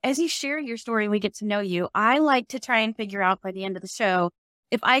as you share your story, we get to know you. I like to try and figure out by the end of the show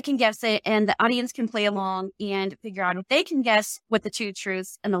if I can guess it and the audience can play along and figure out if they can guess what the two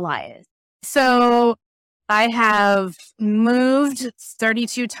truths and the lie is. So I have moved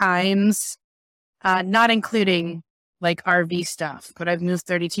 32 times, not including like RV stuff, but I've moved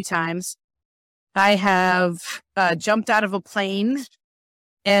 32 times. I have jumped out of a plane,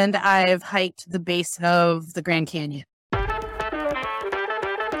 and I've hiked the base of the Grand Canyon.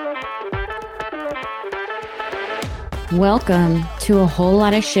 Welcome to A Whole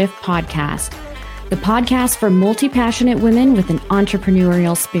Lot of Shift podcast, the podcast for multi-passionate women with an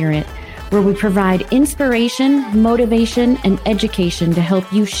entrepreneurial spirit, where we provide inspiration, motivation, and education to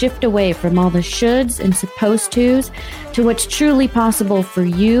help you shift away from all the shoulds and supposed tos to what's truly possible for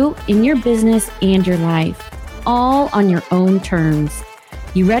you in your business and your life, all on your own terms.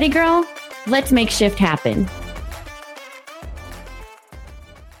 You ready, girl? Let's make shift happen.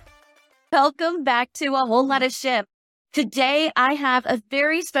 Welcome back to A Whole Lot of Shift. Today, I have a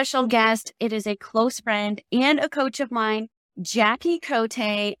very special guest. It is a close friend and a coach of mine, Jackie Cote.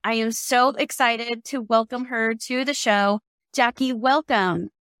 I am so excited to welcome her to the show. Jackie, welcome.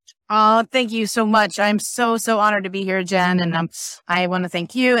 Oh, thank you so much. I'm so honored to be here, Jen. And I want to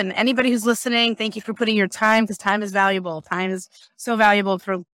thank you and anybody who's listening. Thank you for putting your time, because time is valuable. Time is so valuable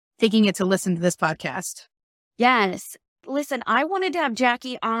for taking it to listen to this podcast. Yes. Listen, I wanted to have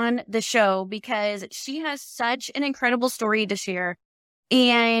Jackie on the show because she has such an incredible story to share.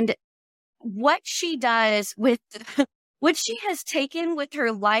 And what she does with what she has taken with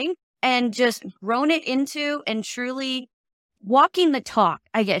her life and just grown it into and truly walking the talk,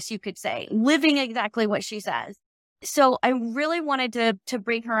 I guess you could say, living exactly what she says. So I really wanted to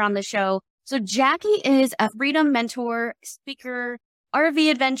bring her on the show. So Jackie is a freedom mentor, speaker, RV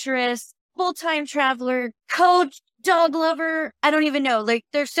adventurist, full-time traveler, coach, dog lover. I don't even know. Like,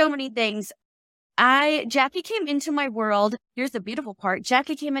 there's so many things. Jackie came into my world. Here's the beautiful part.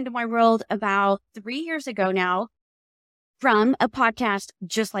 Jackie came into my world about 3 years ago now from a podcast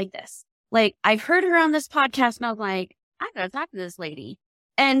just like this. Like, I heard her on this podcast and I was like, I gotta talk to this lady.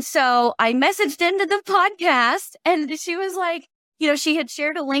 And so I messaged into the podcast and she was like, she had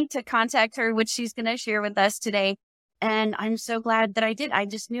shared a link to contact her, which she's going to share with us today. And I'm so glad that I did. I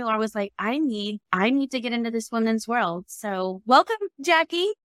just knew, I was like, I need to get into this woman's world. So welcome,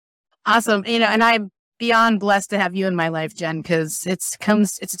 Jackie. Awesome. And I'm beyond blessed to have you in my life, Jen, because it's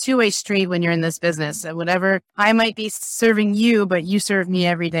a two-way street when you're in this business. And whatever, I might be serving you, but you serve me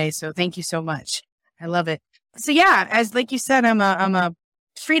every day. So thank you so much. I love it. So yeah, as like you said, I'm a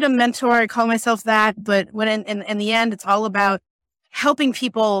freedom mentor. I call myself that. But when in the end, it's all about helping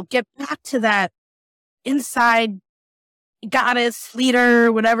people get back to that inside goddess,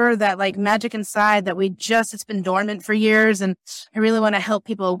 leader, whatever, that like magic inside that it's been dormant for years. And I really want to help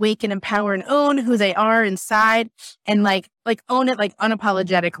people awaken, empower, and own who they are inside, and like own it like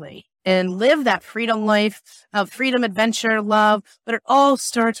unapologetically, and live that freedom life of freedom, adventure, love. But it all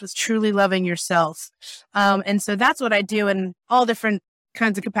starts with truly loving yourself. And so that's what I do in all different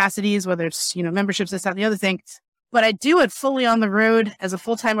kinds of capacities, whether it's, memberships, this, that, and the other thing. But I do it fully on the road as a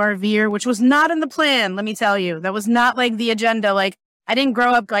full-time RVer, which was not in the plan. Let me tell you, that was not like the agenda. Like, I didn't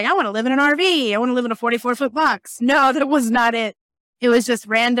grow up going, I want to live in an RV. I want to live in a 44-foot box. No, that was not it. It was just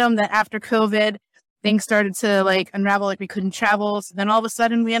random that after COVID, things started to like unravel, like we couldn't travel. So then all of a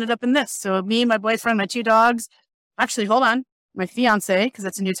sudden we ended up in this. So me, my boyfriend, my two dogs, actually, hold on, my fiance, because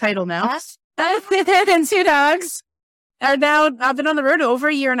that's a new title now. And two dogs are now, I've been on the road over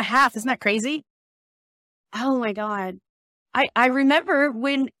a year and a half. Isn't that crazy? Oh my God. I remember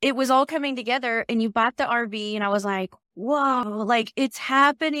when it was all coming together and you bought the RV and I was like, whoa, like it's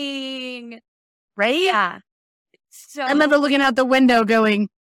happening. Right? Yeah. So I remember looking out the window going,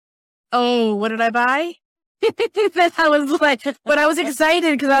 oh, what did I buy? Then I was like, but I was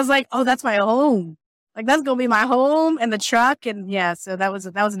excited because I was like, oh, that's my home. Like, that's going to be my home and the truck. And yeah, so that was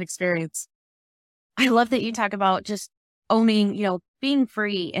an experience. I love that you talk about just owning, being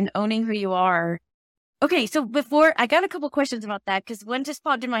free and owning who you are. Okay, so I got a couple questions about that because one just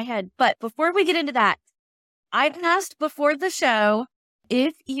popped in my head. But before we get into that, I asked before the show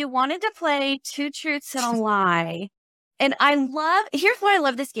if you wanted to play Two Truths and a Lie. And here's why I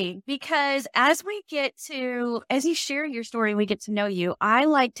love this game, because as you share your story, we get to know you. I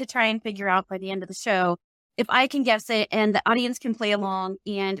like to try and figure out by the end of the show if I can guess it and the audience can play along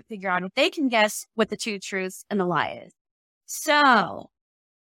and figure out if they can guess what the two truths and the lie is. So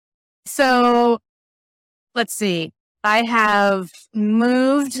let's see. I have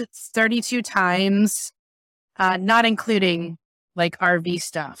moved 32 times, not including like RV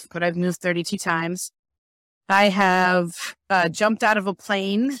stuff, but I've moved 32 times. I have jumped out of a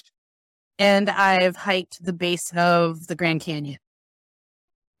plane, and I've hiked the base of the Grand Canyon.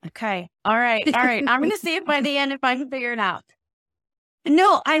 Okay. All right. All right. I'm going to see it by the end if I can figure it out.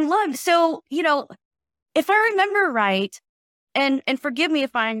 No, I love, so, if I remember right, and forgive me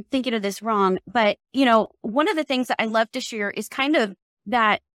if I'm thinking of this wrong, but, one of the things that I love to share is kind of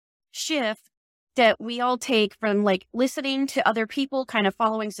that shift that we all take from like listening to other people, kind of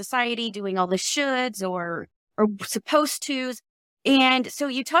following society, doing all the shoulds or supposed tos. And so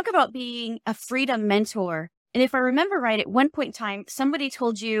you talk about being a freedom mentor. And if I remember right, at one point in time, somebody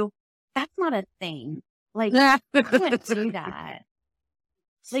told you that's not a thing. Like, you can't do that.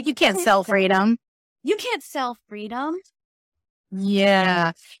 Like, you can't sell freedom. You can't sell freedom.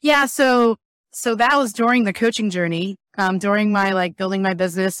 Yeah. Yeah. So that was during the coaching journey, during my like building my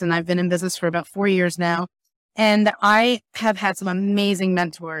business. And I've been in business for about 4 years now. And I have had some amazing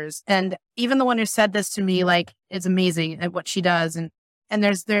mentors. And even the one who said this to me, like, is amazing at what she does. And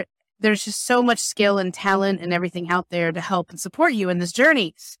there's just so much skill and talent and everything out there to help and support you in this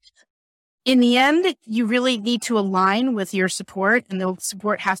journey. In the end, you really need to align with your support, and the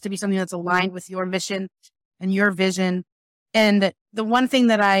support has to be something that's aligned with your mission and your vision. And the one thing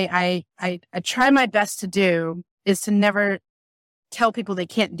that I try my best to do is to never tell people they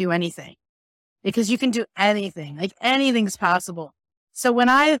can't do anything, because you can do anything, like anything's possible. So when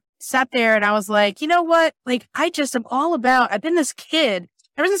I sat there and I was like, you know what, like, I've been this kid.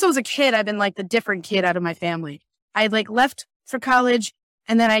 Ever since I was a kid, I've been like the different kid out of my family. I like left for college,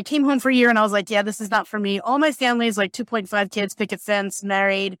 and then I came home for a year and I was like, yeah, this is not for me. All my family is like 2.5 kids, picket fence,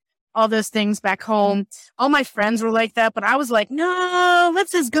 married, all those things back home. All my friends were like that, but I was like, no,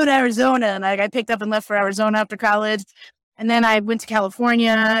 let's just go to Arizona. And I picked up and left for Arizona after college. And then I went to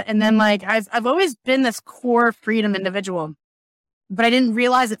California. And then like, I've always been this core freedom individual, but I didn't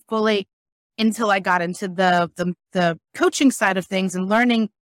realize it fully until I got into the coaching side of things and learning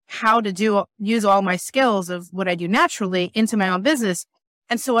how to use all my skills of what I do naturally into my own business.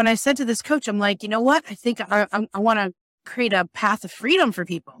 And so when I said to this coach, I'm like, you know what? I think I want to create a path of freedom for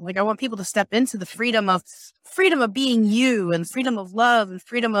people. Like, I want people to step into the freedom of being you, and freedom of love, and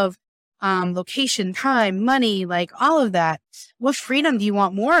freedom of location, time, money, like all of that. What freedom do you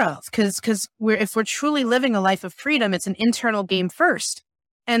want more of? Because if we're truly living a life of freedom, it's an internal game first.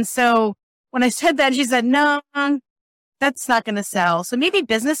 And so when I said that, she said, no, that's not going to sell. So maybe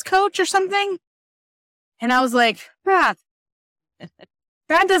business coach or something. And I was like, that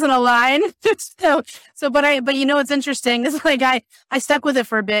doesn't align. But you know, what's interesting is like, I stuck with it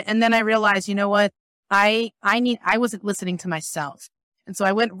for a bit, and then I realized, you know what, I wasn't listening to myself. And so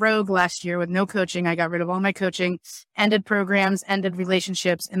I went rogue last year with no coaching. I got rid of all my coaching, ended programs, ended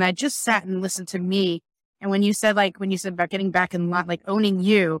relationships. And I just sat and listened to me. And when you said about getting back in line, like owning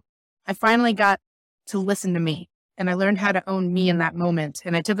you, I finally got to listen to me, and I learned how to own me in that moment.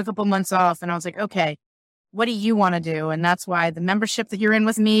 And I took a couple months off, and I was like, okay, what do you want to do? And that's why the membership that you're in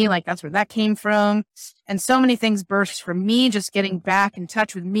with me, like, that's where that came from. And so many things burst from me, just getting back in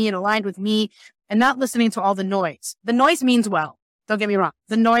touch with me and aligned with me, and not listening to all the noise. The noise means well. Don't get me wrong.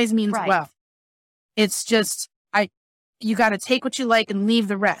 The noise means well. It's just, you got to take what you like and leave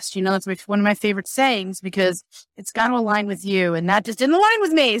the rest. You know, that's one of my favorite sayings, because it's got to align with you. And that just didn't align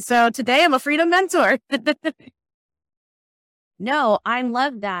with me. So today I'm a freedom mentor. No, I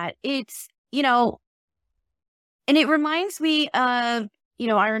love that. It's, and it reminds me of,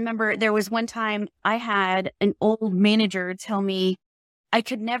 I remember there was one time I had an old manager tell me I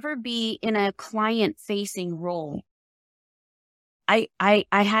could never be in a client-facing role. I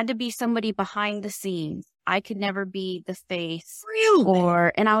had to be somebody behind the scenes. I could never be the face.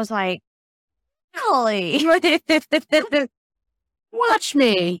 Really? And I was like, really? Watch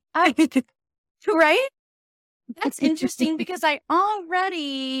me. Right? That's interesting, because I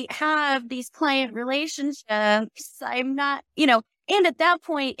already have these client relationships. I'm not, and at that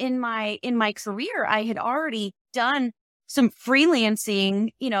point in my career, I had already done some freelancing,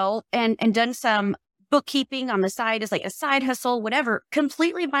 and done some bookkeeping on the side as like a side hustle, whatever,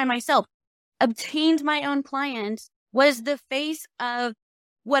 completely by myself, obtained my own clients, was the face of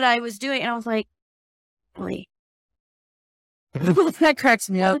what I was doing. And I was like, really? That cracks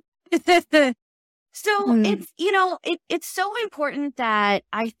me up. So it's, it's so important that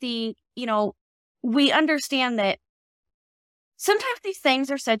I think, we understand that sometimes these things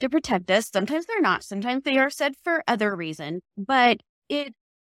are said to protect us. Sometimes they're not. Sometimes they are said for other reason. But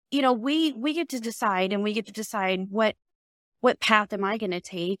we get to decide, and we get to decide what path am I going to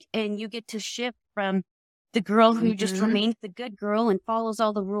take? And you get to shift from the girl who just remains the good girl and follows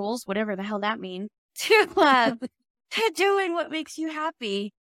all the rules, whatever the hell that means, to doing what makes you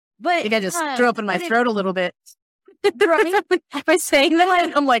happy. But I think I just threw up in my throat a little bit. right? Am I saying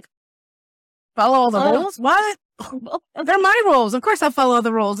that? I'm like, follow all the rules? What? They're my rules. Of course I'll follow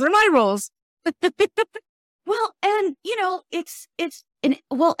the rules. They're my rules. Well, and and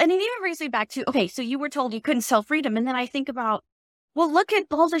it even brings me back to, okay, so you were told you couldn't sell freedom. And then I think about, well, look at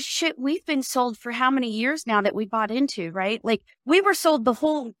all the shit we've been sold for how many years now that we bought into, right? Like we were sold the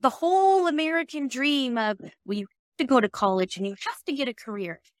whole American dream of, well, you have to go to college and you have to get a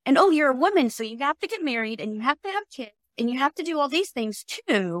career. And oh, you're a woman, so you have to get married and you have to have kids and you have to do all these things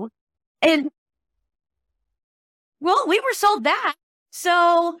too. And well, we were sold that.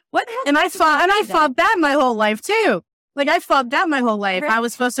 So what? And I fought that my whole life too. Like I fought that my whole life. Right. I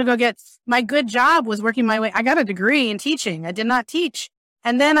was supposed to go get my good job was working my way. I got a degree in teaching. I did not teach.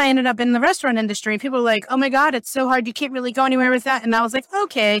 And then I ended up in the restaurant industry. People were like, oh my God, it's so hard. You can't really go anywhere with that. And I was like,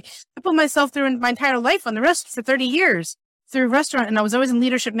 okay. I put myself through my entire life on the rest for 30 years through restaurant. And I was always in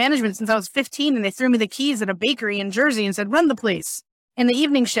leadership management since I was 15. And they threw me the keys at a bakery in Jersey and said, run the place in the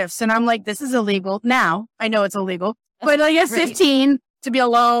evening shifts. And I'm like, this is illegal. Now I know it's illegal, but like at 15 to be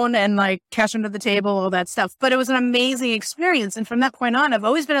alone and like cash under the table, all that stuff. But it was an amazing experience. And from that point on, I've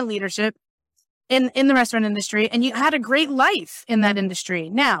always been in leadership in the restaurant industry, and you had a great life in that industry.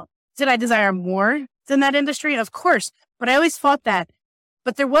 Now, did I desire more than that industry? Of course, but I always fought that.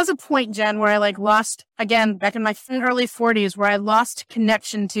 But there was a point, Jen, where I like lost, again, back in my early 40s, where I lost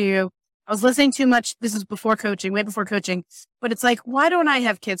connection to, I was listening too much. This is before coaching, way before coaching, but it's like, why don't I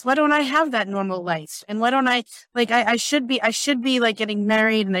have kids? Why don't I have that normal life? And why don't I, like, I should be like getting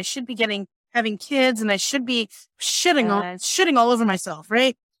married, and I should be having kids, and I should be shitting all over myself.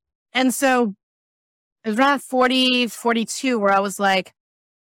 Right. And so it was around 40, 42 where I was like,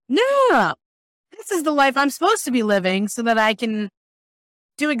 no, this is the life I'm supposed to be living so that I can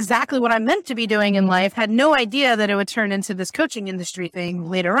do exactly what I'm meant to be doing in life. Had no idea that it would turn into this coaching industry thing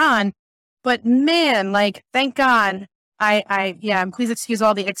later on. But man, like, thank God please excuse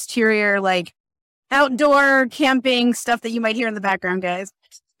all the exterior, like outdoor camping stuff that you might hear in the background, guys.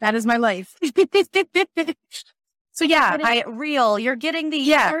 That is my life. So yeah, real. You're getting the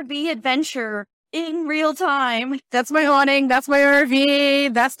RV adventure in real time. That's my awning. That's my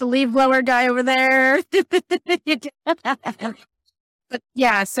RV. That's the leaf blower guy over there. But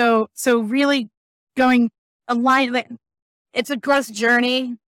yeah, so really going aligned. Like, it's a growth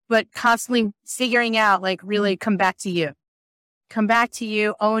journey, but constantly figuring out, like, really come back to you,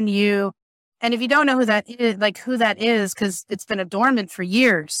 own you. And if you don't know who that is, because it's been dormant for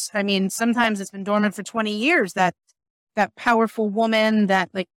years. I mean, sometimes it's been dormant for 20 years. That powerful woman, that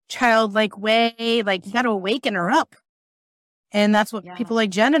like childlike way, like you got to awaken her up. And that's what people like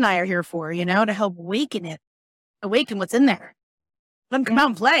Jen and I are here for, to help awaken what's in there. Let them come out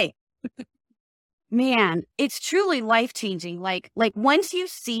and play. Man, it's truly life-changing. Like once you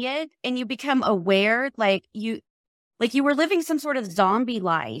see it and you become aware, like you were living some sort of zombie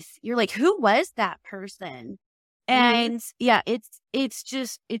life. You're like, who was that person? And it's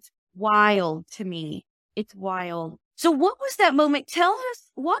wild to me. It's wild. So what was that moment?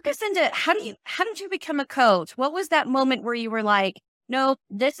 Walk us into how did you become a coach? What was that moment where you were like, no,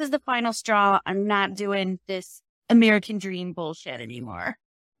 this is the final straw. I'm not doing this American dream bullshit anymore.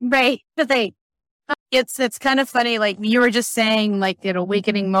 Right. It's kind of funny. Like you were just saying, like that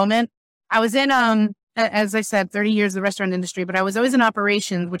awakening moment. I was in, as I said, 30 years of the restaurant industry, but I was always in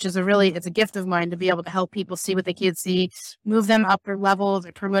operations, which is it's a gift of mine to be able to help people see what they can't see, move them up their levels.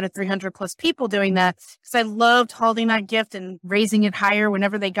 I promoted 300 plus people doing that because I loved holding that gift and raising it higher.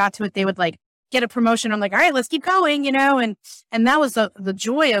 Whenever they got to it, they would like get a promotion. I'm like, all right, let's keep going, and that was the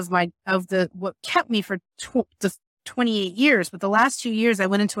joy of what kept me for the 28 years. But the last 2 years, I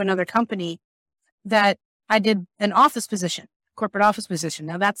went into another company that I did an office position. Corporate office position.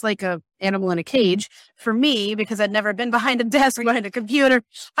 Now that's like a animal in a cage for me because I'd never been behind a desk, behind a computer.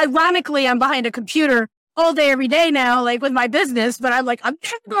 Ironically, I'm behind a computer all day, every day now, like with my business, but I'm like, I'm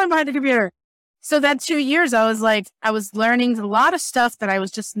never going behind a computer. So that 2 years, I was learning a lot of stuff that I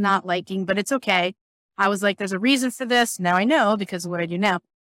was just not liking, but it's okay. I was like, there's a reason for this. Now I know because of what I do now.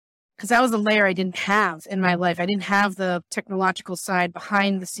 Because that was a layer I didn't have in my life. I didn't have the technological side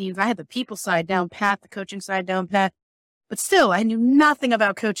behind the scenes. I had the people side down pat, the coaching side down pat. But still, I knew nothing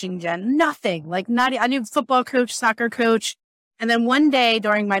about coaching, Jen. Nothing. I knew football coach, soccer coach. And then one day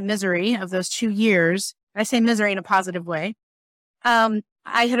during my misery of those 2 years, I say misery in a positive way, I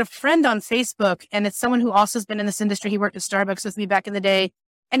had a friend on Facebook, and it's someone who also has been in this industry. He worked at Starbucks with me back in the day.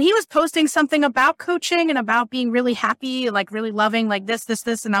 And he was posting something about coaching and about being really happy, like really loving, like this.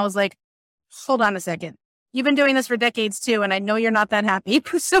 And I was like, hold on a second. You've been doing this for decades too. And I know you're not that happy.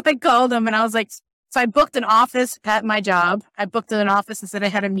 So I called him and I was like, So I booked an office at my job. I booked an office and said I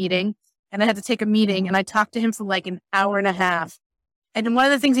had a meeting, and I had to take a meeting, and I talked to him for like an hour and a half. And one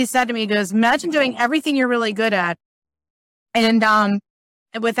of the things he said to me, he goes, imagine doing everything you're really good at, and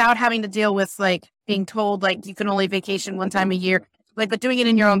without having to deal with like being told like you can only vacation one time a year, like, but doing it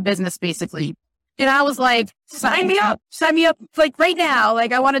in your own business, basically. And I was like, sign me up, like right now.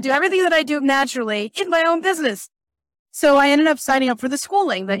 Like, I want to do everything that I do naturally in my own business. So I ended up signing up for the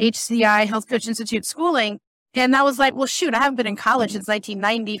schooling, the HCI Health Coach Institute schooling. And I was like, well, shoot, I haven't been in college since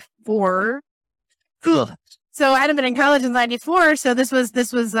 1994. Cool. So I hadn't been in college in 94. So this was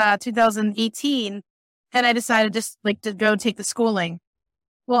 2018. And I decided just like to go take the schooling.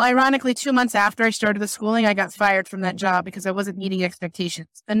 Well, ironically, 2 months after I started the schooling, I got fired from that job because I wasn't meeting expectations.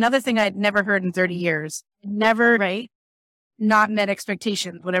 Another thing I had never heard in 30 years. Never not met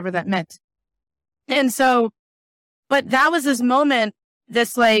expectations, whatever that meant. And so, but that was this moment,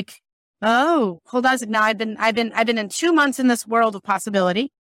 this like, oh, hold on a second. Now I've been in 2 months in this world of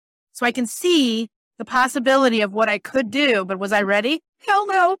possibility. So I can see the possibility of what I could do, but was I ready? Hell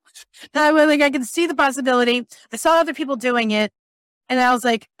no. I can see the possibility. I saw other people doing it. And I was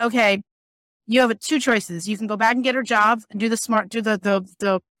like, okay, you have two choices. You can go back and get a job and do the smart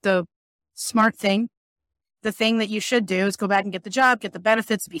thing. The thing that you should do is go back and get the job, get the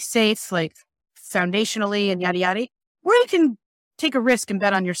benefits, be safe, like foundationally and yada, yada. Or you can take a risk and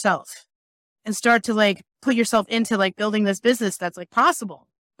bet on yourself and start to like put yourself into like building this business that's like possible.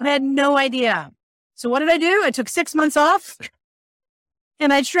 But I had no idea. So what did I do? I took 6 months off.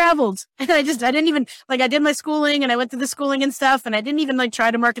 And I traveled, and I didn't even, like, I did my schooling, and I went through the schooling and stuff, and I didn't even, like,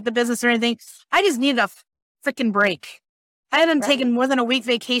 try to market the business or anything. I just needed a freaking break. I hadn't taken more than a week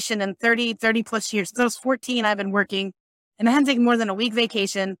vacation in 30 plus years. Since I was 14, I've been working, and I hadn't taken more than a week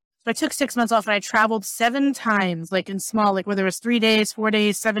vacation. So I took 6 months off, and I traveled 7 times, like, in small, like, whether it was 3 days, 4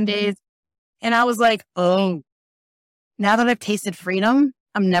 days, 7 days. And I was like, oh, now that I've tasted freedom,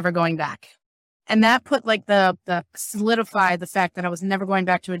 I'm never going back. And that put like the solidified the fact that I was never going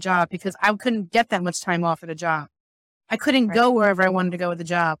back to a job because I couldn't get that much time off at a job. I couldn't go wherever I wanted to go with a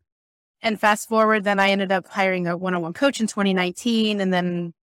job. And fast forward, then I ended up hiring a one-on-one coach in 2019, and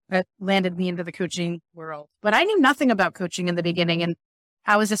then that landed me into the coaching world. But I knew nothing about coaching in the beginning. And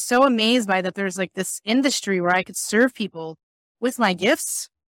I was just so amazed by that there's like this industry where I could serve people with my gifts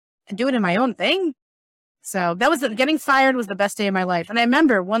and do it in my own thing. So that was getting fired was the best day of my life. And I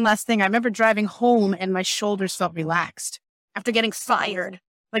remember one last thing. I remember driving home and my shoulders felt relaxed after getting fired,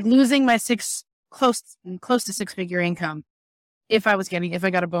 like losing my close to 6-figure income. If I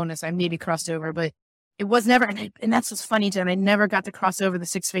got a bonus, I maybe crossed over, but it was never. And that's what's funny, Jen. I never got to cross over the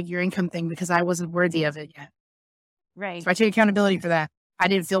 6-figure income thing because I wasn't worthy of it yet. Right. So I take accountability for that. I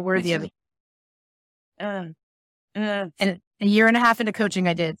didn't feel worthy of it. And a year and a half into coaching,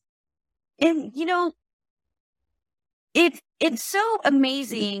 I did. And it's so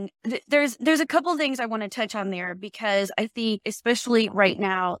amazing. There's a couple things I want to touch on there because I think, especially right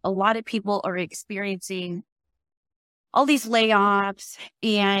now, a lot of people are experiencing all these layoffs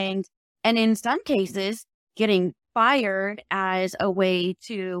and in some cases getting fired as a way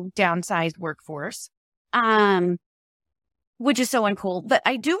to downsize workforce, which is so uncool. But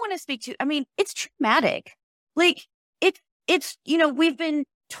I do want to speak to, it's traumatic. Like it's we've been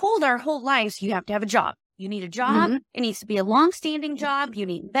told our whole lives you have to have a job. You need a job. Mm-hmm. It needs to be a long-standing job. You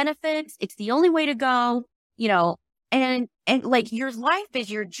need benefits. It's the only way to go, and like your life is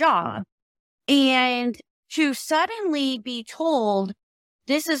your job. And to suddenly be told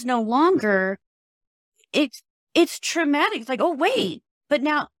this is no longer, it's traumatic. It's like, oh, wait, but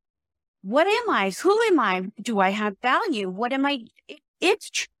now what am I? Who am I? Do I have value? What am I?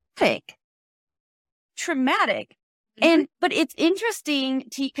 It's traumatic. But it's interesting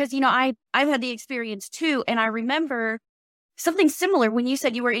because, I've had the experience too. And I remember something similar when you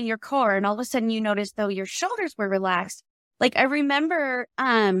said you were in your car and all of a sudden you noticed though your shoulders were relaxed. Like I remember,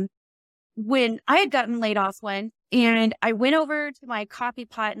 when I had gotten laid off one and I went over to my coffee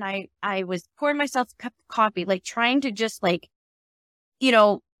pot and I was pouring myself a cup of coffee, like trying to just like,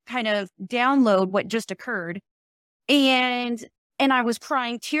 kind of download what just occurred. And I was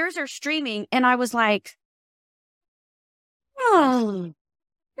crying, tears are streaming. And I was like, oh,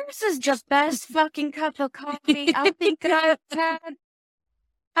 this is just best fucking cup of coffee I think I've had.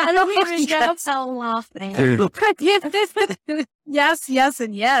 I don't even know how often. Yes,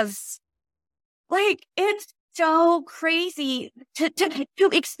 and yes. Like, it's so crazy to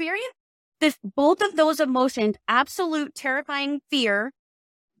experience this, both of those emotions, absolute terrifying fear,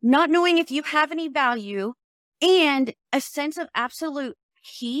 not knowing if you have any value, and a sense of absolute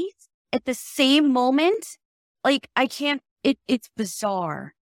peace at the same moment. Like, I can't. It's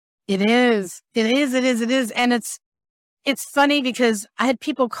bizarre. It is. It is. It is. It is. And it's funny because I had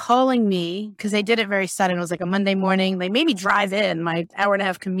people calling me because they did it very sudden. It was like a Monday morning. They made me drive in my hour and a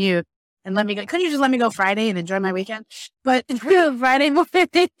half commute and let me go. Couldn't you just let me go Friday and enjoy my weekend? But Friday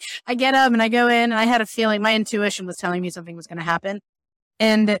morning, I get up and I go in and I had a feeling, my intuition was telling me something was going to happen.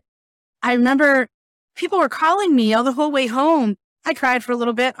 And I remember people were calling me all the whole way home. I cried for a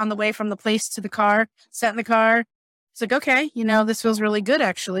little bit on the way from the place to the car, sat in the car. It's like, okay, this feels really good,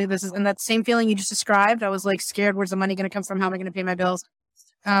 actually. And that same feeling you just described. I was like scared. Where's the money going to come from? How am I going to pay my bills?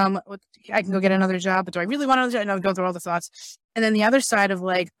 I can go get another job, but do I really want another job? And I would go through all the thoughts. And then the other side of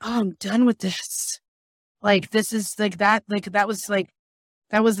like, oh, I'm done with this. Like, this is like that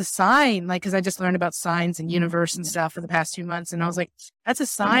was the sign. Like, cause I just learned about signs and universe and stuff for the past 2 months. And I was like, that's a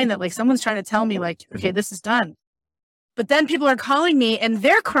sign that like someone's trying to tell me like, okay, this is done. But then people are calling me and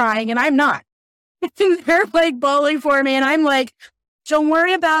they're crying and I'm not. They're like bawling for me. And I'm like, don't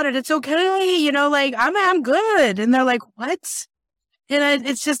worry about it. It's okay. Like I'm good. And they're like, what? And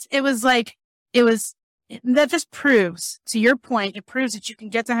that just proves, to your point, it proves that you can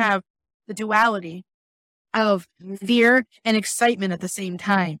get to have the duality of fear and excitement at the same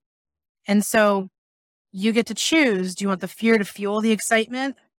time. And so you get to choose, do you want the fear to fuel the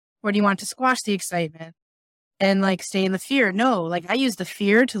excitement or do you want to squash the excitement and like stay in the fear? No, like I use the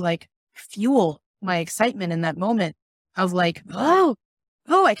fear to like fuel my excitement in that moment of like, oh,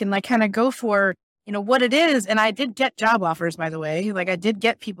 I can like kind of go for, what it is. And I did get job offers, by the way. Like I did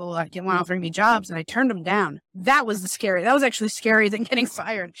get people offering me jobs and I turned them down. That was that was actually scarier than getting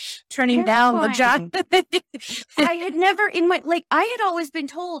fired, turning down the job. I had never I had always been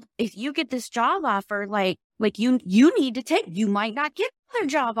told if you get this job offer, like you need to take, you might not get another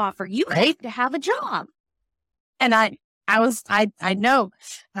job offer. You have to have a job. And I know.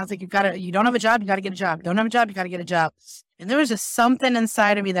 I was like, you don't have a job, you got to get a job. Don't have a job, you got to get a job. And there was just something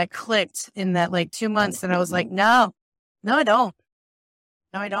inside of me that clicked in that like 2 months. And I was like, no, I don't.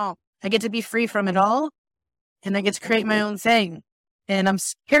 No, I don't. I get to be free from it all. And I get to create my own thing. And I'm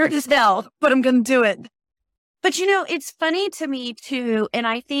scared as hell, but I'm going to do it. But it's funny to me too. And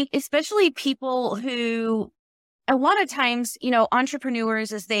I think especially people who, a lot of times,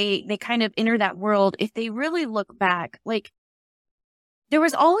 entrepreneurs, as they kind of enter that world, if they really look back, like there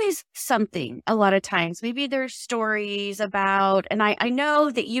was always something a lot of times. Maybe there's stories about, and I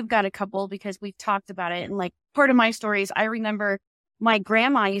know that you've got a couple because we've talked about it. And like part of my stories, I remember my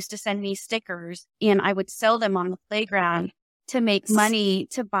grandma used to send me stickers and I would sell them on the playground to make money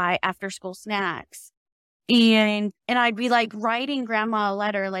to buy after school snacks. And I'd be like writing grandma a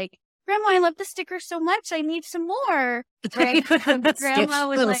letter like, Grandma, I love the stickers so much. I need some more. Right? Grandma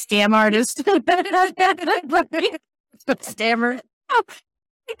was little scam artist. Stammer. Oh,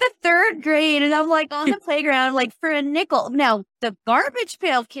 like the third grade. And I'm like on the playground, like for a nickel. Now, the garbage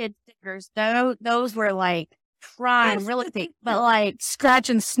pail kid stickers, those were like prime real estate. But like scratch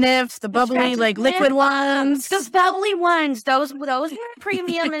and sniff, the bubbly, like liquid ones. Those bubbly ones, those were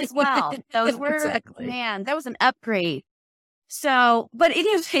premium as well. Those were, man, that was an upgrade. So, but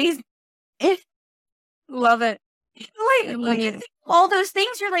anyways, love it. Like all those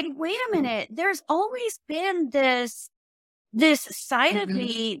things, you're like, wait a minute. There's always been this side of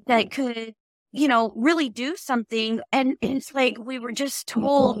me that could, really do something. And it's like we were just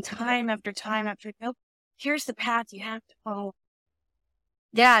told time after time after, nope, here's the path you have to follow.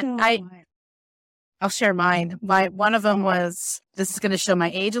 Yeah, I'll share mine. One of them was, this is going to show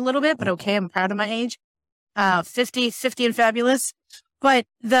my age a little bit, but okay, I'm proud of my age. 50 and fabulous. But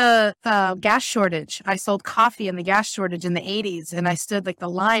the gas shortage, I sold coffee in the gas shortage in the 80s. And I stood like the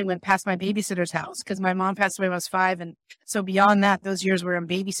line went past my babysitter's house because my mom passed away when I was 5. And so beyond that, those years were on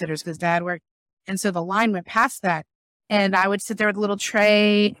babysitters because dad worked. And so the line went past that. And I would sit there with a little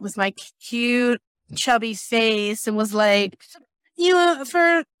tray with my cute, chubby face and was like,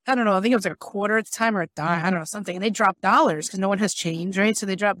 for, I don't know, I think it was like a quarter at the time or a dime, I don't know, something. And they dropped dollars because no one has change, right? So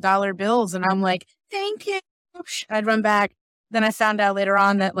they dropped dollar bills. And I'm like, thank you. I'd run back. Then I found out later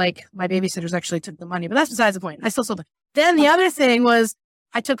on that like my babysitters actually took the money, but that's besides the point. I still sold it. Then the other thing was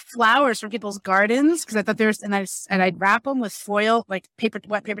I took flowers from people's gardens because I thought and I'd wrap them with foil, like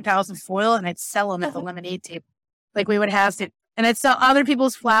wet paper towels and foil, and I'd sell them at the lemonade table. Like we would have it, and I'd sell other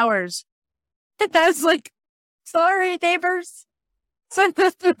people's flowers. That's like, sorry, neighbors. So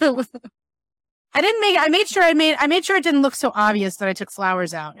I made sure it didn't look so obvious that I took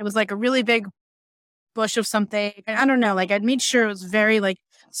flowers out. It was like a really big bush of something. I don't know. Like I'd made sure it was very like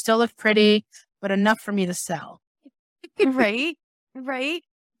still looked pretty, but enough for me to sell. Right.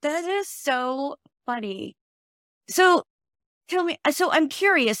 That is so funny. So tell me, so I'm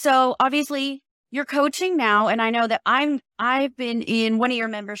curious. So obviously you're coaching now, and I know that I've been in one of your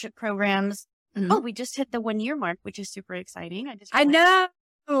membership programs. Mhm. Oh, we just hit the 1 year mark, which is super exciting. I know.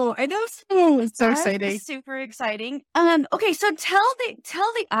 It's so exciting. Super exciting. Okay, so tell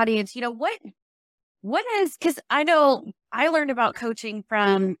the audience, what is, because I know I learned about coaching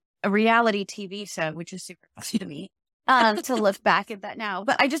from a reality TV show, which is super funny to me. To look back at that now.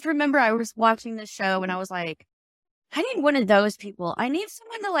 But I just remember I was watching this show and I was like, I need one of those people. I need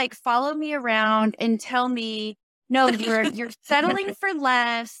someone to like follow me around and tell me, no, you're settling for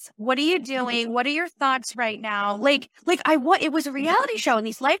less. What are you doing? What are your thoughts right now? It was a reality show and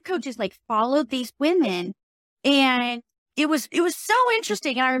these life coaches like followed these women, and it was so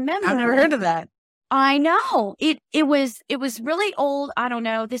interesting. And I remember, I've never heard of that. I know it was really old. I don't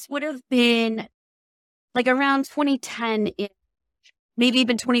know. This would have been like around 2010-ish, maybe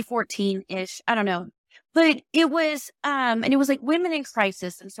even 2014-ish. I don't know. But it was, and it was like women in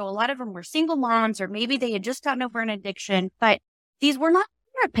crisis. And so a lot of them were single moms, or maybe they had just gotten over an addiction, but these were not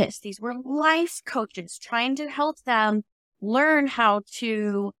therapists. These were life coaches trying to help them learn how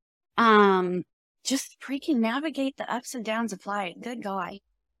to, just freaking navigate the ups and downs of life. Good guy.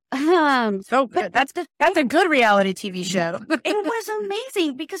 So good. That's a good reality TV show. It was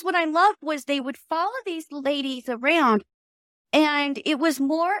amazing because what I loved was they would follow these ladies around, and it was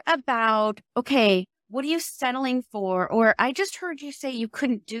more about, okay, what are you settling for? Or I just heard you say you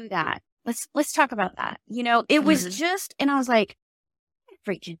couldn't do that. Let's talk about that. It was just, and I was like,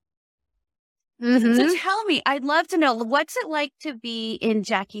 freaking. So tell me, I'd love to know, what's it like to be in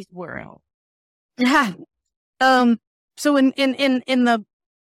Jackie's world? Yeah. So in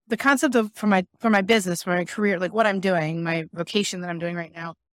the concept of for my business, for my career, like what I'm doing, my vocation that I'm doing right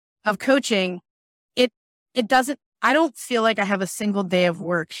now of coaching, it doesn't, I don't feel like I have a single day of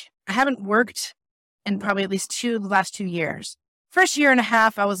work. I haven't worked in probably at least the last 2 years. First year and a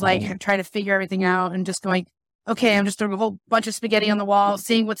half, I was like trying to figure everything out and just going, okay, I'm just throwing a whole bunch of spaghetti on the wall,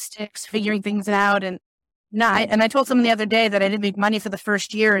 seeing what sticks, figuring things out. And I told someone the other day that I didn't make money for the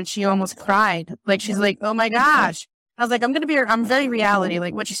first year, and she almost cried. Like, she's like, oh my gosh. I was like, I'm very reality.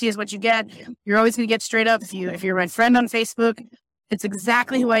 Like, what you see is what you get. You're always going to get straight up. If you're my friend on Facebook, it's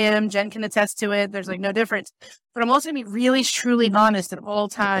exactly who I am. Jen can attest to it. There's like no difference. But I'm also going to be really, truly honest at all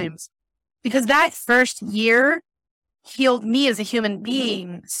times. Because that first year healed me as a human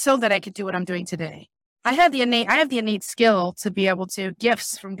being so that I could do what I'm doing today. I have the innate skill to be able to,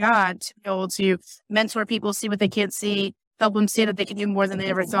 gifts from God, to be able to mentor people, see what they can't see, help them see that they can do more than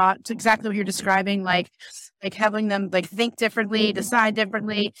they ever thought. It's exactly what you're describing, like having them like think differently, decide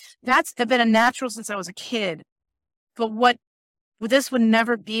differently. That's been a natural since I was a kid. But this would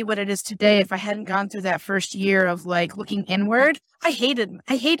never be what it is today if I hadn't gone through that first year of like looking inward. I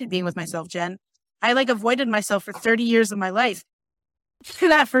hated being with myself, Jen. I like avoided myself for 30 years of my life.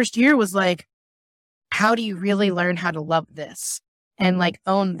 That first year was like, how do you really learn how to love this and like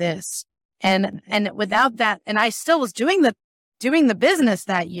own this? And without that, and I still was doing the business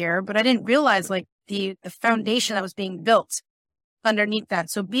that year, but I didn't realize like the foundation that was being built underneath that.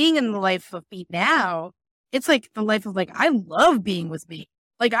 So being in the life of me now, it's like the life of like, I love being with me.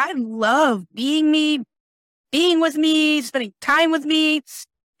 Like, I love being me, being with me, spending time with me.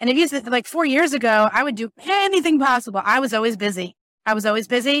 And if you said like 4 years ago, I would do anything possible. I was always busy.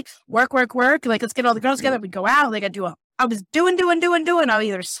 Work. Like, let's get all the girls together. We'd go out. Like, I was doing. I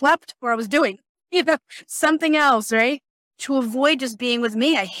either slept or I was doing, something else, right? To avoid just being with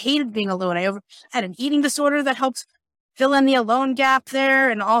me. I hated being alone. I had an eating disorder that helped fill in the alone gap there,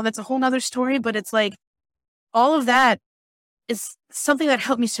 and all that's a whole nother story. But it's like, all of that is something that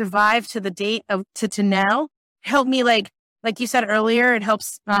helped me survive to the date of to now. Helped me, like you said earlier, it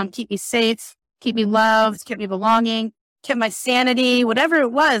helps keep me safe, keep me loved, keep me belonging, kept my sanity, whatever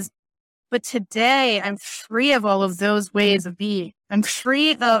it was. But today I'm free of all of those ways of being.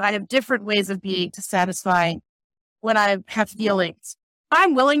 I have different ways of being to satisfy when I have feelings.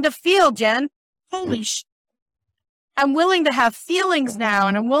 I'm willing to feel, Jen. Holy shit. I'm willing to have feelings now,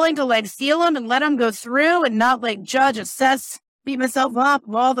 and I'm willing to like feel them and let them go through and not like judge, assess, beat myself up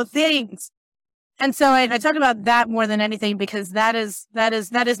of all the things. And so I talk about that more than anything because that is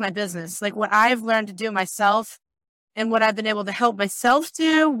my business. Like what I've learned to do myself and what I've been able to help myself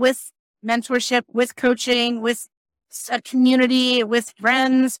do with mentorship, with coaching, with a community, with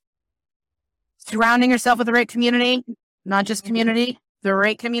friends, surrounding yourself with the right community, not just community, the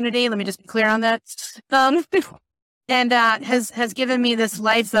right community. Let me just be clear on that. And has given me this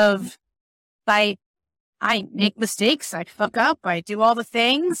life of, I make mistakes, I fuck up, I do all the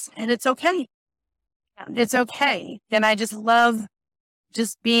things, and it's okay. It's okay. And I just love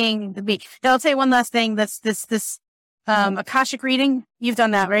just being the me. Now, I'll say one last thing. This Akashic reading. You've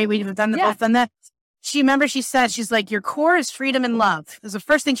done that, right? We've done both done that. She said, she's like, your core is freedom and love. It was the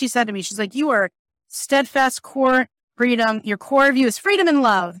first thing she said to me. She's like, you are steadfast core freedom. Your core of you is freedom and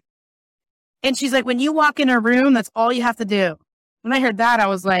love. And she's like, when you walk in a room, that's all you have to do. When I heard that, I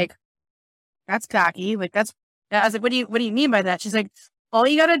was like, that's cocky. Like I was like, what do you mean by that? She's like, all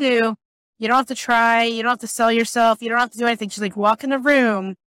you got to do, you don't have to try. You don't have to sell yourself. You don't have to do anything. She's like, walk in a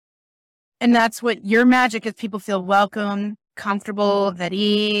room. And that's what your magic is. People feel welcome, comfortable, at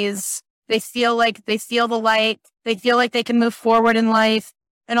ease. They feel the light. They feel like they can move forward in life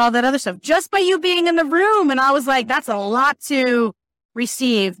and all that other stuff just by you being in the room. And I was like, that's a lot to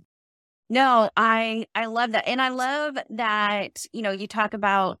receive. No, I love that. And I love that, you talk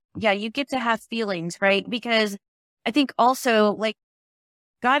about, you get to have feelings, right? Because I think also, like,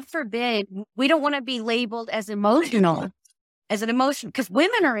 God forbid, we don't want to be labeled as emotional, because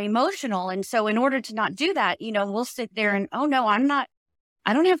women are emotional. And so in order to not do that, we'll sit there and, oh no, I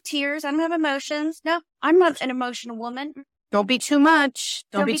don't have tears. I don't have emotions. No, I'm not an emotional woman. Don't be too much.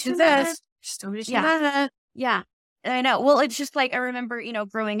 Don't be too this. Don't be too that. Yeah. I know. Well, it's just like, I remember,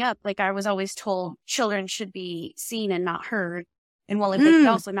 growing up, like I was always told children should be seen and not heard. And well, if they could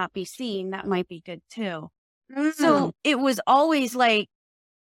also not be seen, that might be good too. So it was always like,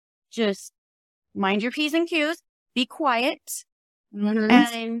 just mind your P's and Q's, be quiet,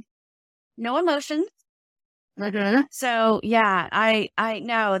 and no emotions. So yeah, I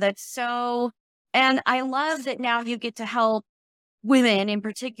know that's so, and I love that now you get to help women in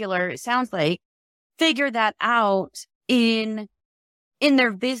particular, it sounds like, figure that out in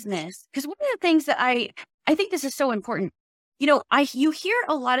their business. Because one of the things that I think this is so important, you hear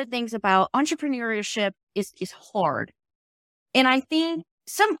a lot of things about entrepreneurship is hard. And I think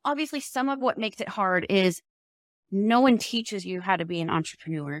some of what makes it hard is no one teaches you how to be an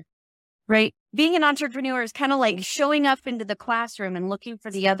entrepreneur, right? Being an entrepreneur is kind of like showing up into the classroom and looking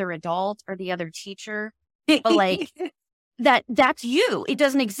for the other adult or the other teacher. But like that's you. It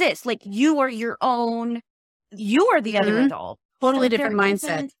doesn't exist. Like you are your own, you are the other adult. Totally different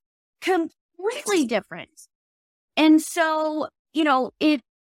mindset. Completely different. And so, it's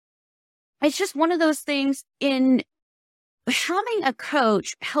just one of those things. In having a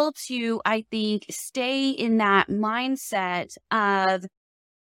coach helps you, I think, stay in that mindset of,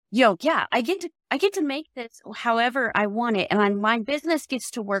 I get to make this however I want it. And my business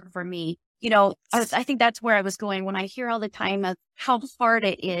gets to work for me. I think that's where I was going when I hear all the time of how hard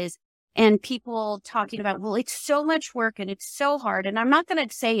it is and people talking about, well, it's so much work and it's so hard. And I'm not going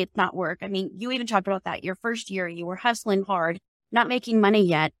to say it's not work. I mean, you even talked about that. Your first year, you were hustling hard, not making money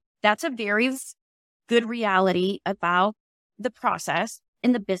yet. That's a very good reality about the process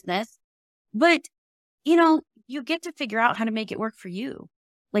in the business. But, you get to figure out how to make it work for you.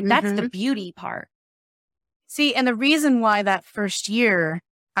 Like that's the beauty part. See, and the reason why that first year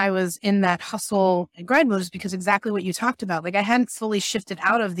I was in that hustle and grind mode is because exactly what you talked about. Like I hadn't fully shifted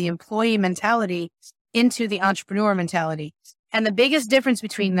out of the employee mentality into the entrepreneur mentality. And the biggest difference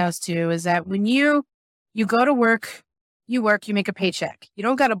between those two is that when you go to work, you make a paycheck. You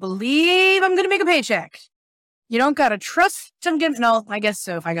don't got to believe I'm going to make a paycheck. You don't got to trust I'm going to, no, I guess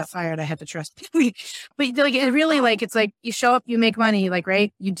so. If I got fired, I had to trust people. But like, it really like, it's like you show up, you make money, like,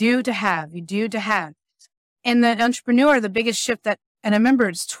 right? You do to have. And the entrepreneur, the biggest shift and I remember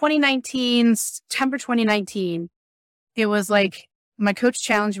it's 2019, September 2019. It was like my coach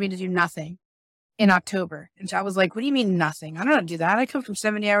challenged me to do nothing in October. And so I was like, what do you mean nothing? I don't know how to do that. I come from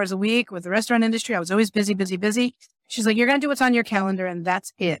 70 hours a week with the restaurant industry. I was always busy. She's like, you're going to do what's on your calendar and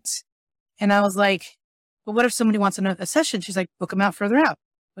that's it. And I was like, but what if somebody wants a session? She's like, book them out further out.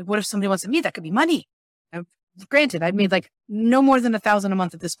 Like, what if somebody wants to meet? That could be money. Now, granted, I made like no more than $1,000 a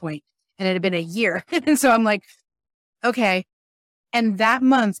month at this point, and it had been a year. And so I'm like, okay. And that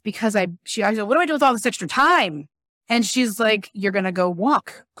month, because I said, what do I do with all this extra time? And she's like, you're going to go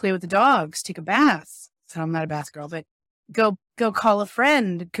walk, play with the dogs, take a bath. So I'm not a bath girl, but go call a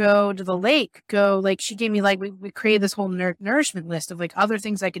friend, go to the lake, she gave me we created this whole nourishment list of like other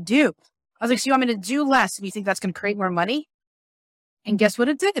things I could do. I was like, so you want me to do less and you think that's going to create more money? And guess what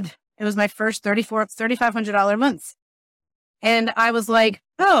it did? It was my first $3,500 month. And I was like,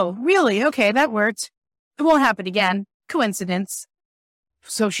 oh, really? Okay, that worked. It won't happen again. Coincidence.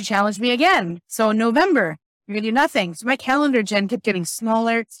 So she challenged me again. So in November, you're going to do nothing. So my calendar, Jen, kept getting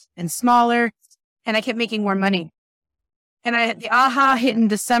smaller and smaller, and I kept making more money. And the aha hit in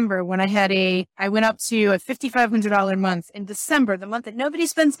December when I went up to a $5,500 month in December, the month that nobody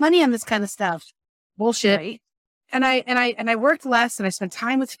spends money on this kind of stuff. Bullshit. Right? And I worked less and I spent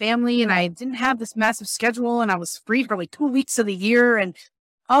time with family and I didn't have this massive schedule and I was free for like 2 weeks of the year and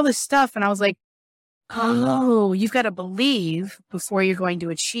all this stuff. And I was like, Oh, you've got to believe before you're going to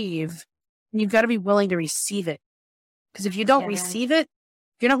achieve. And you've got to be willing to receive it. Because if you don't receive it,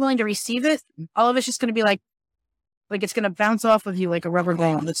 if you're not willing to receive it, all of it's just going to be like it's going to bounce off of you like a rubber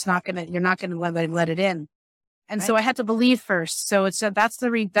ball. You're not going to let it in. And so I had to believe first. So that's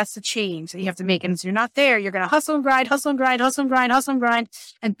the change that you have to make. And so you're not there. You're going to hustle and grind,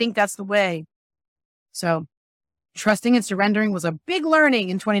 and think that's the way. So trusting and surrendering was a big learning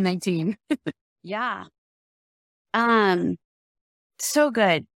in 2019. Yeah. So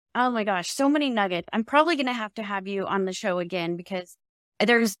good. Oh my gosh. So many nuggets. I'm probably going to have you on the show again because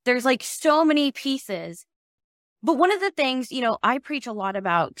there's like so many pieces. But one of the things, I preach a lot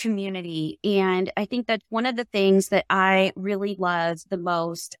about community. And I think that's one of the things that I really love the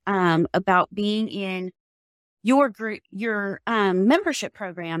most, about being in your group, your, membership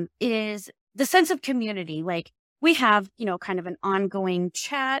program is the sense of community. Like we have, kind of an ongoing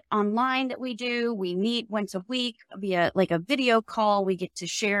chat online that we do. We meet once a week via like a video call. We get to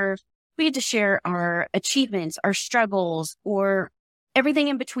share our achievements, our struggles, or everything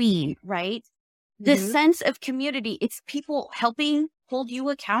in between, right? The sense of community, it's people helping hold you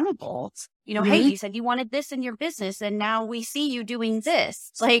accountable. Hey, you said you wanted this in your business and now we see you doing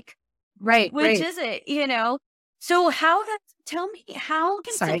this. Like, which is it, So tell me, how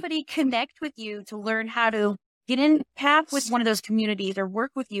can somebody connect with you to learn how to get in path with one of those communities or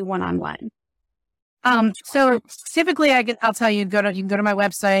work with you one-on-one? So typically I'll tell you, you can go to my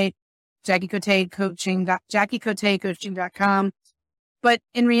website, JackieCote.com. But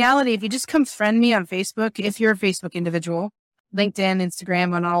in reality, if you just come friend me on Facebook, if you're a Facebook individual, LinkedIn,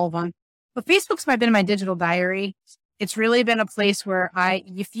 Instagram, on all of them. But Facebook's been my digital diary. It's really been a place where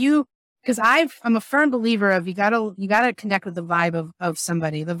because I'm a firm believer of you gotta connect with the vibe of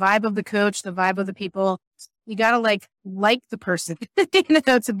somebody, the vibe of the coach, the vibe of the people. You gotta like the person,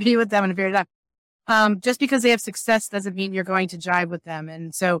 to be with them in a period of time. Just because they have success doesn't mean you're going to jive with them.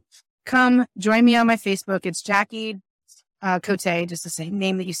 And so come join me on my Facebook. It's Jackie Cote, just the same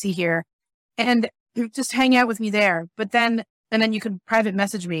name that you see here, and just hang out with me there. But then you can private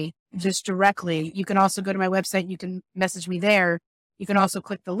message me just directly. You can also go to my website. You can message me there. You can also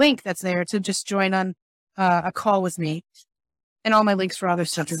click the link that's there to just join on a call with me, and all my links for other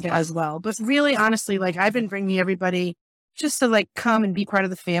stuff as well. But really, honestly, like I've been bringing everybody just to like come and be part of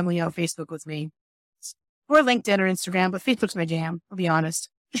the family on Facebook with me, or LinkedIn or Instagram. But Facebook's my jam. I'll be honest.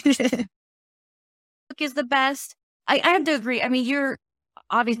 Facebook is the best. I have to agree. I mean, you're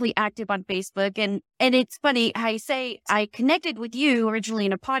obviously active on Facebook, and it's funny how you say I connected with you originally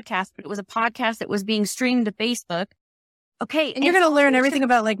in a podcast, but it was a podcast that was being streamed to Facebook. Okay. And you're going to learn everything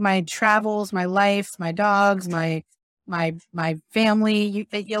about like my travels, my life, my dogs, my family.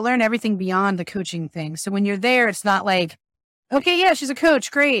 You'll learn everything beyond the coaching thing. So when you're there, it's not like, okay, yeah, she's a coach.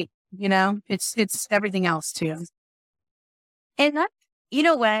 Great. It's everything else too. And that,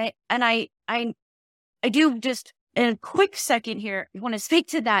 what? And I do just, in a quick second here, I want to speak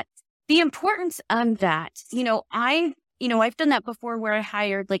to that. The importance of that. I've done that before where I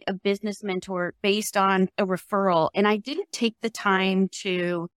hired like a business mentor based on a referral, and I didn't take the time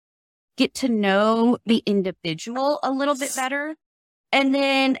to get to know the individual a little bit better. And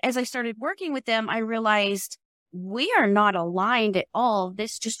then as I started working with them, I realized we are not aligned at all.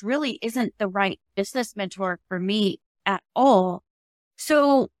 This just really isn't the right business mentor for me at all.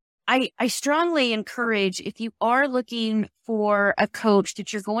 So I strongly encourage, if you are looking for a coach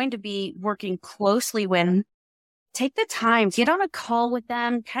that you're going to be working closely with, take the time, get on a call with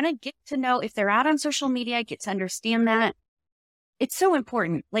them, kind of get to know if they're out on social media, get to understand that. It's so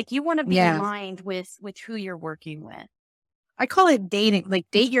important. Like you want to be aligned with who you're working with. I call it dating, like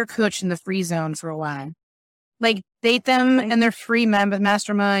date your coach in the free zone for a while. Like date them in their free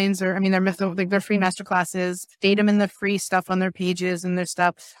masterminds, or their free master classes. Date them in the free stuff on their pages and their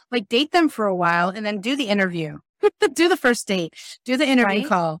stuff. Like date them for a while, and then do the interview. Do the first date. Do the interview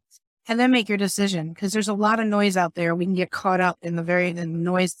call, and then make your decision. Because there's a lot of noise out there. We can get caught up in the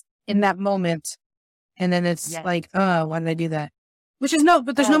noise in that moment, and then it's like, oh, why did I do that? But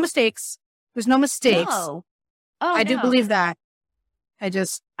there's no mistakes. There's no mistakes. No. I do believe that. I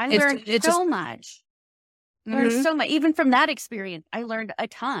learned so much. Learned so much. Even from that experience, I learned a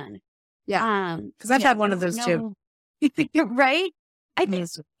ton. Yeah. Because I've had one of those too. Right? I think,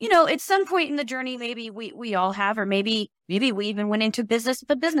 at some point in the journey, maybe we all have, or maybe we even went into business with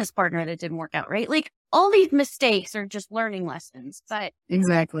a business partner that didn't work out, right? Like all these mistakes are just learning lessons. But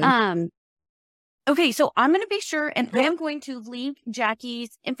exactly. Okay, so I'm going to be sure, and I am going to leave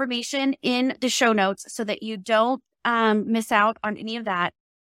Jackie's information in the show notes so that you don't miss out on any of that.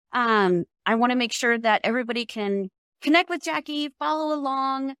 I want to make sure that everybody can connect with Jackie, follow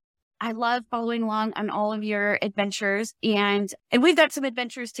along. I love following along on all of your adventures, and we've got some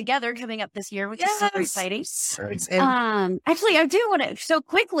adventures together coming up this year, which is super exciting. So exciting. Actually, I do want to, so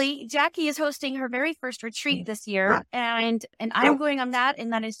quickly, Jackie is hosting her very first retreat this year, and I'm going on that,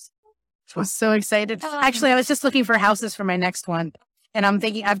 and that is... I'm so excited. Actually, I was just looking for houses for my next one, and I'm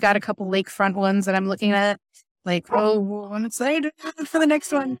thinking I've got a couple lakefront ones that I'm looking at. Like, I'm excited for the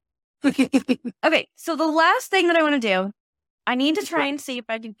next one. Okay, so the last thing that I want to do, I need to try and see if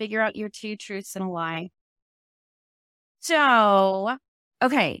I can figure out your 2 truths and a lie. So,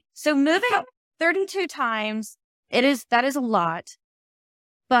 okay, so moving 32 times, that is a lot,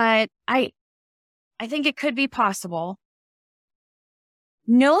 but I think it could be possible.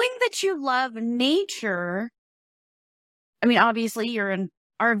 Knowing that you love nature, I mean, obviously you're an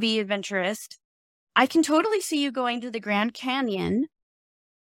RV adventurist. I can totally see you going to the Grand Canyon.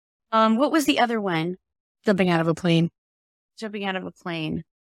 What was the other one? Jumping out of a plane. Jumping out of a plane.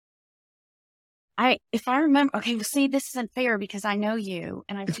 If I remember, okay, well, see, this isn't fair because I know you,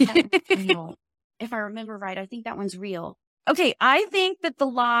 and I think that one's real. If I remember right, I think that one's real. Okay, I think that the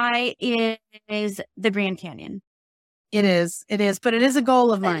lie is the Grand Canyon. It is, but it is a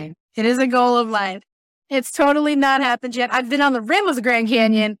goal of mine. It is a goal of mine. It's totally not happened yet. I've been on the rim of the Grand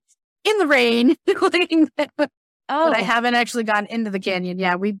Canyon in the rain, but I haven't actually gotten into the canyon.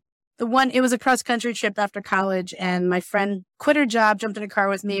 Yeah, it was a cross country trip after college, and my friend quit her job, jumped in a car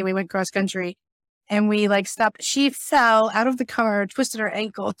with me, and we went cross country, and we stopped. She fell out of the car, twisted her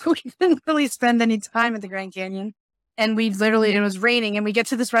ankle. We didn't really spend any time at the Grand Canyon, and it was raining, and we get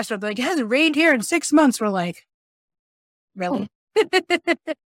to this restaurant. They're like, it hasn't rained here in 6 months. We're like, really?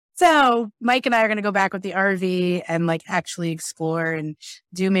 So Mike and I are going to go back with the RV and actually explore and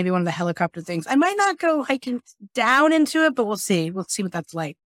do maybe one of the helicopter things. I might not go hiking down into it, but we'll see. We'll see what that's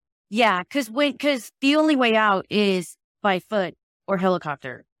like. Yeah, because the only way out is by foot or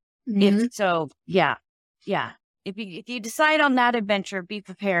helicopter. Mm-hmm. Yeah. If you decide on that adventure, be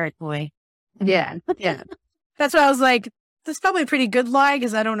prepared, boy. Yeah. That's why I was like, that's probably a pretty good lie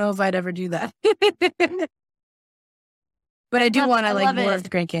because I don't know if I'd ever do that. But I do want to more of the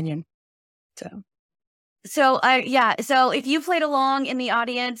Grand Canyon. So if you played along in the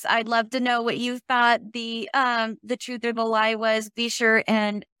audience, I'd love to know what you thought the truth or the lie was. Be sure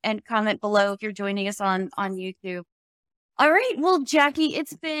and comment below if you're joining us on YouTube. All right. Well, Jackie,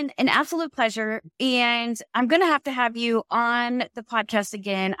 it's been an absolute pleasure, and I'm going to have you on the podcast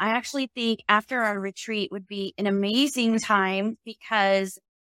again. I actually think after our retreat would be an amazing time because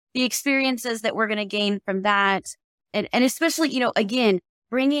the experiences that we're going to gain from that, and especially, again,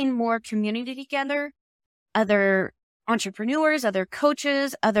 bringing more community together, other entrepreneurs, other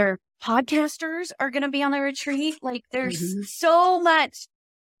coaches, other podcasters are going to be on the retreat. There's so much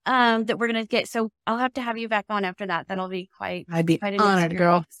that we're going to get. So I'll have you back on after that. That'll be I'd be honored,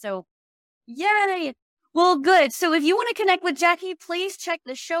 girl. So yay. Well, good. So if you want to connect with Jackie, please check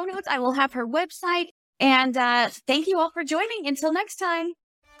the show notes. I will have her website. And thank you all for joining. Until next time.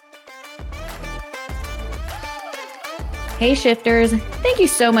 Hey shifters, thank you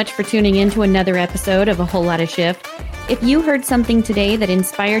so much for tuning in to another episode of A Whole Lot of Shift. If you heard something today that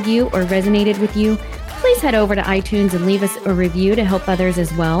inspired you or resonated with you, please head over to iTunes and leave us a review to help others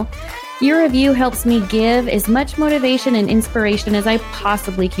as well. Your review helps me give as much motivation and inspiration as I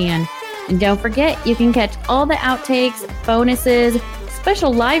possibly can. And don't forget, you can catch all the outtakes, bonuses,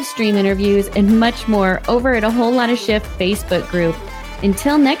 special live stream interviews, and much more over at A Whole Lot of Shift Facebook group.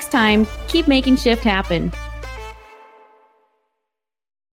 Until next time, keep making shift happen.